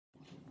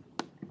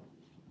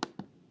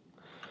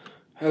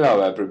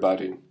Hello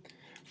everybody.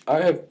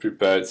 I have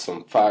prepared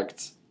some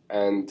facts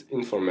and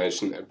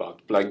information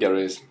about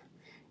plagiarism,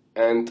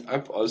 and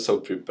I've also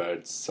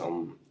prepared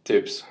some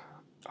tips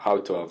how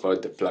to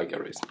avoid the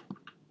plagiarism.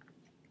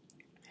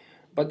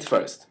 But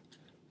first,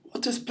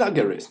 what is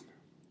plagiarism?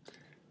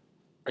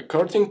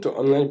 According to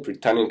Online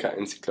Britannica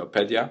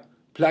Encyclopedia,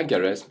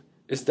 plagiarism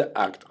is the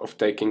act of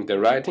taking the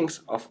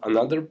writings of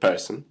another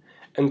person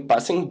and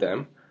passing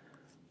them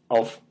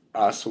off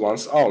as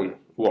one's own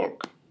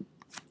work.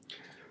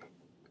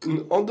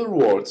 In other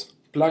words,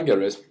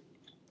 plagiarism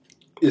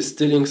is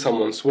stealing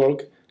someone's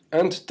work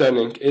and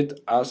turning it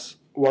as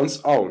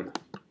one's own.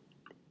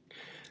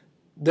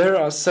 There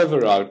are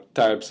several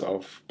types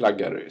of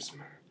plagiarism.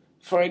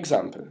 For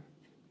example,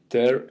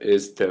 there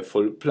is the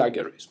full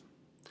plagiarism,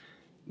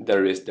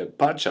 there is the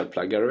partial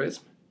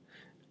plagiarism,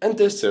 and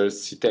the third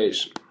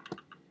citation.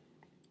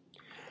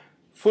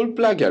 Full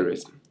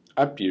plagiarism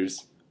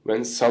appears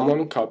when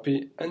someone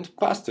copies and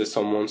pastes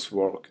someone's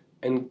work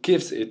and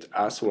gives it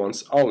as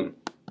one's own.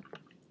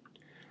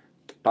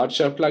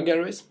 Partial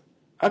plagiarism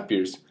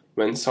appears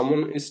when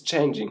someone is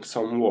changing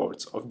some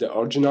words of the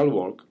original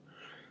work,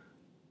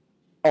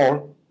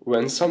 or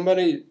when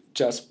somebody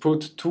just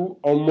put two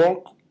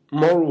or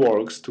more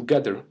works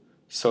together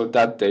so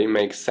that they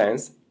make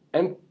sense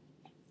and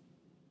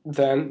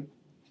then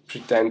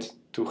pretend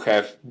to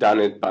have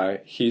done it by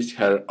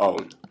her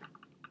own.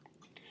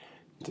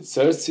 The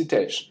third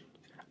citation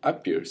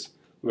appears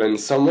when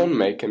someone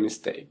makes a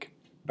mistake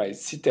by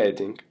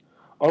citating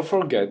or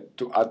forget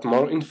to add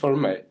more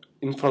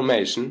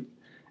information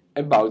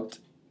about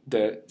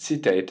the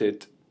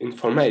cited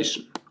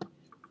information.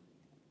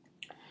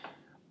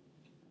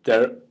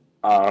 There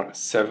are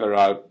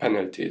several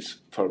penalties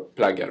for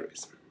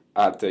plagiarism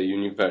at the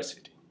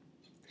university,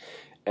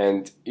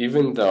 and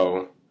even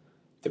though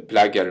the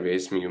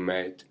plagiarism you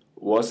made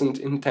wasn't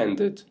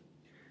intended,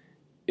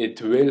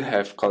 it will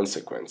have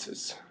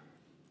consequences.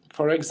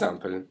 For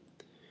example,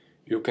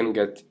 you can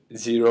get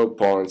 0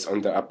 points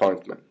on the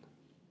appointment.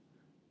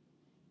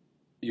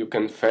 You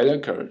can fail a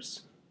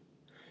course,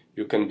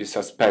 you can be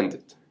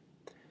suspended,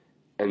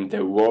 and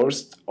the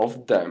worst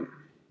of them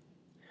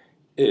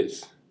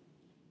is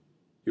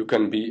you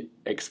can be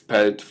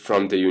expelled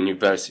from the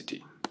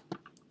university.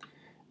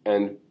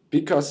 And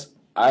because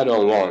I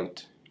don't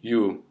want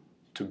you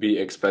to be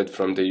expelled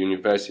from the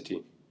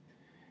university,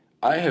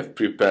 I have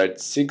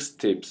prepared 6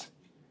 tips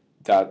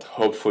that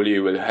hopefully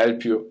will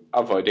help you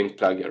avoiding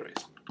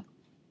plagiarism.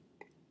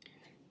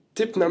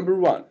 Tip number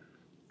 1.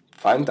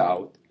 Find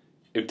out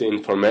if the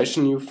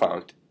information you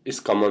found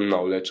is common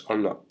knowledge or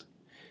not.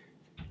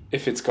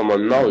 If it's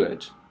common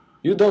knowledge,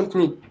 you don't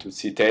need to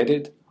citate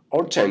it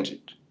or change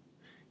it.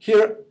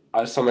 Here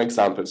are some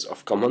examples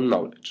of common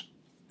knowledge.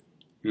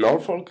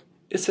 Norfolk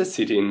is a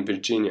city in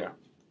Virginia.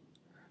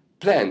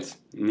 Plants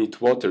need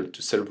water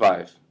to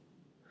survive.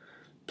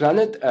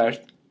 Planet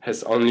Earth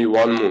has only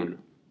one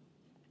moon.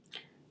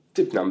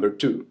 Tip number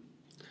 2.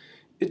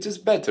 It is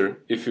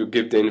better if you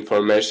give the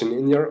information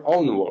in your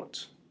own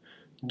words.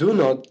 Do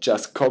not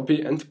just copy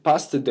and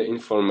paste the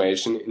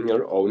information in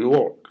your own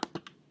work.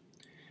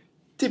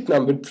 Tip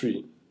number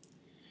 3.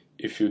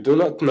 If you do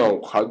not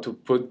know how to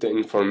put the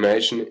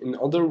information in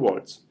other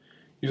words,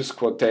 use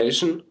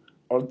quotation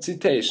or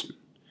citation.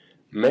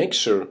 Make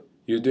sure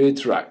you do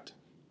it right.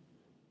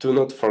 Do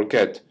not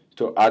forget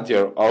to add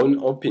your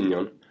own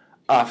opinion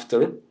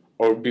after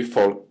or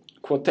before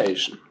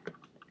quotation.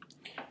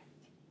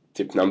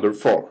 Tip number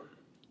 4.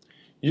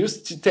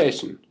 Use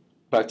citation,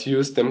 but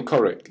use them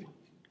correctly.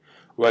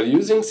 While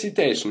using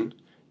citation,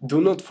 do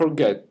not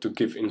forget to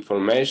give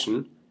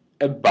information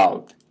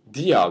about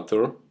the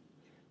author,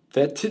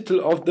 the title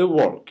of the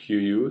work you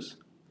use,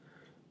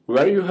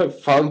 where you have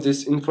found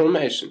this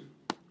information.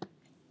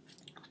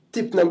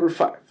 Tip number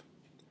 5.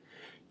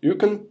 You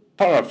can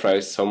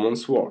paraphrase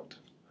someone's word.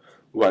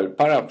 While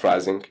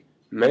paraphrasing,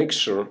 make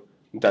sure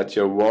that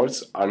your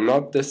words are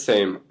not the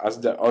same as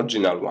the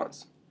original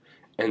ones,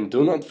 and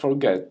do not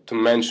forget to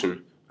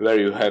mention where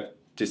you have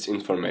this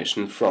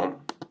information from.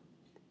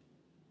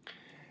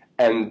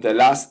 And the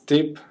last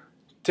tip,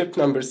 tip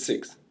number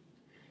 6.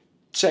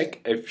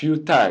 Check a few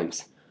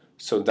times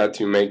so that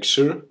you make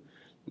sure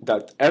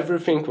that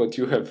everything what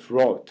you have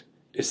wrote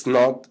is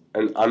not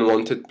an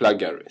unwanted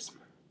plagiarism.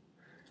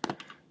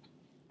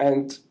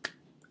 And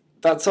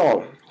that's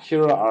all.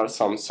 Here are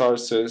some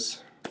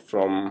sources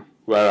from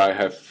where I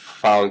have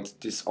found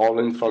this all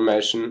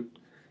information,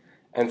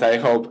 and I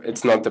hope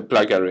it's not a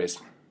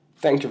plagiarism.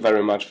 Thank you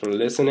very much for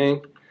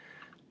listening,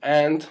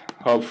 and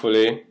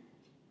hopefully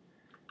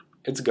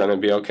it's gonna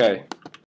be okay.